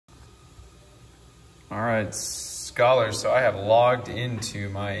All right, scholars, so I have logged into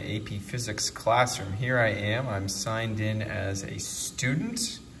my AP Physics classroom. Here I am, I'm signed in as a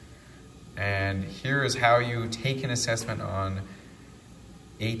student, and here is how you take an assessment on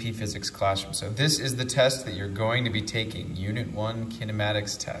AP Physics classroom. So this is the test that you're going to be taking, Unit 1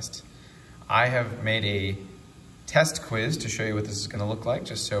 Kinematics test. I have made a test quiz to show you what this is going to look like,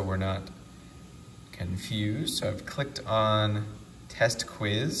 just so we're not confused. So I've clicked on test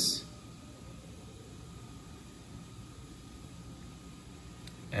quiz.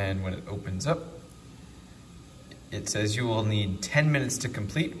 And when it opens up, it says you will need 10 minutes to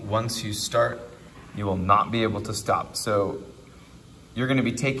complete. Once you start, you will not be able to stop. So you're going to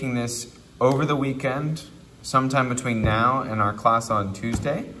be taking this over the weekend, sometime between now and our class on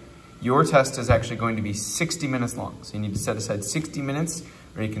Tuesday. Your test is actually going to be 60 minutes long. So you need to set aside 60 minutes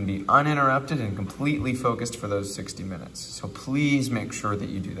where you can be uninterrupted and completely focused for those 60 minutes. So please make sure that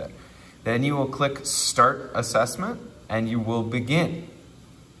you do that. Then you will click Start Assessment and you will begin.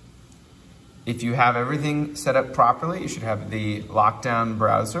 If you have everything set up properly, you should have the lockdown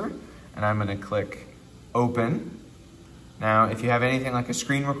browser, and I'm gonna click Open. Now, if you have anything like a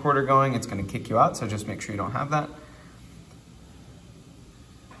screen recorder going, it's gonna kick you out, so just make sure you don't have that.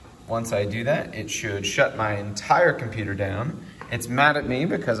 Once I do that, it should shut my entire computer down. It's mad at me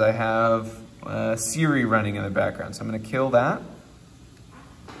because I have Siri running in the background, so I'm gonna kill that.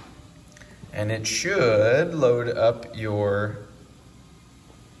 And it should load up your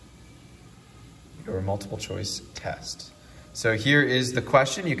multiple choice test. So here is the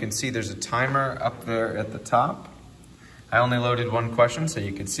question. You can see there's a timer up there at the top. I only loaded one question so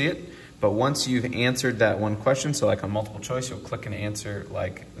you can see it, but once you've answered that one question, so like on multiple choice, you'll click an answer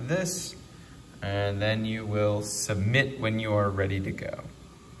like this, and then you will submit when you are ready to go.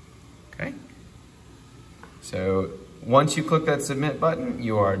 Okay? So once you click that submit button,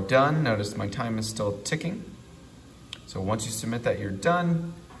 you are done. Notice my time is still ticking. So once you submit that, you're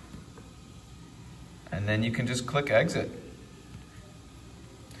done. And then you can just click exit.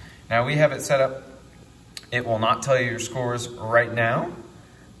 Now we have it set up, it will not tell you your scores right now,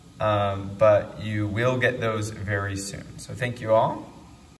 but you will get those very soon. So thank you all.